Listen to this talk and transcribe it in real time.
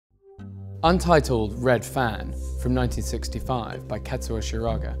Untitled Red Fan from 1965 by Kazuo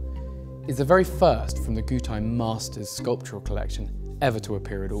Shiraga is the very first from the Gutai Masters sculptural collection ever to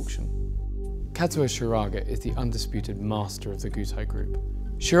appear at auction. Kazuo Shiraga is the undisputed master of the Gutai group.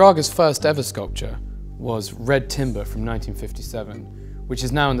 Shiraga's first ever sculpture was Red Timber from 1957, which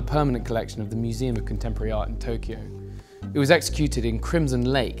is now in the permanent collection of the Museum of Contemporary Art in Tokyo. It was executed in Crimson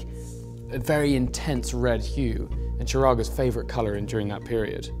Lake, a very intense red hue, and Shiraga's favourite colour during that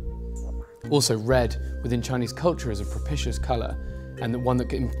period. Also, red within Chinese culture is a propitious colour and the one that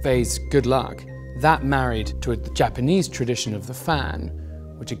conveys good luck. That married to a Japanese tradition of the fan,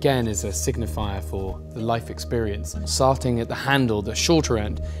 which again is a signifier for the life experience, starting at the handle, the shorter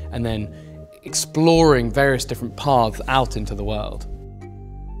end, and then exploring various different paths out into the world.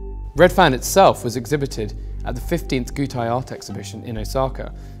 Red Fan itself was exhibited at the 15th Gutai Art Exhibition in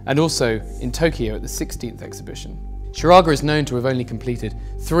Osaka, and also in Tokyo at the 16th exhibition. Shiraga is known to have only completed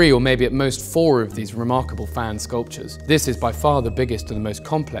 3 or maybe at most 4 of these remarkable fan sculptures. This is by far the biggest and the most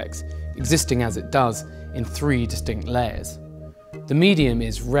complex, existing as it does in 3 distinct layers. The medium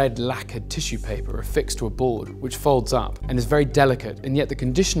is red lacquered tissue paper affixed to a board, which folds up and is very delicate, and yet the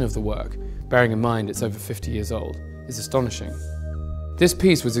condition of the work, bearing in mind it's over 50 years old, is astonishing. This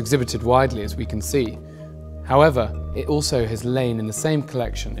piece was exhibited widely, as we can see. However, it also has lain in the same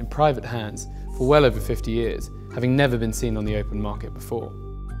collection in private hands for well over 50 years, having never been seen on the open market before.